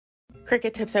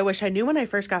Cricut tips I wish I knew when I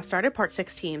first got started, part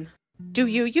 16. Do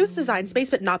you use Design Space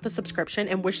but not the subscription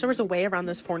and wish there was a way around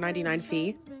this $4.99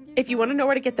 fee? If you want to know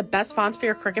where to get the best fonts for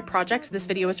your Cricut projects, this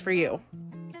video is for you.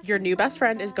 Your new best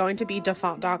friend is going to be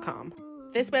dafont.com.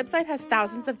 This website has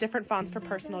thousands of different fonts for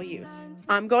personal use.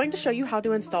 I'm going to show you how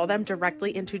to install them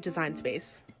directly into Design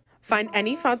Space. Find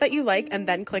any font that you like and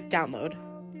then click download.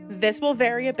 This will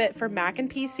vary a bit for Mac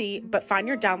and PC, but find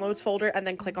your downloads folder and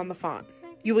then click on the font.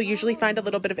 You will usually find a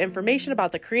little bit of information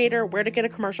about the creator, where to get a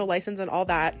commercial license and all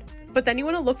that, but then you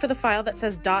want to look for the file that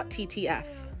says .ttf.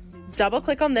 Double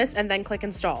click on this and then click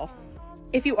install.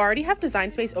 If you already have Design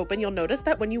Space open, you'll notice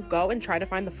that when you go and try to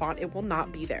find the font, it will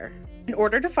not be there. In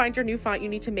order to find your new font, you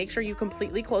need to make sure you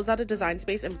completely close out of Design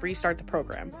Space and restart the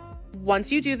program.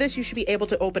 Once you do this, you should be able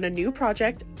to open a new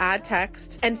project, add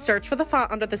text, and search for the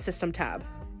font under the System tab.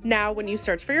 Now, when you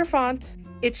search for your font,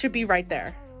 it should be right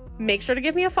there. Make sure to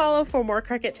give me a follow for more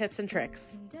Cricut tips and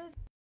tricks.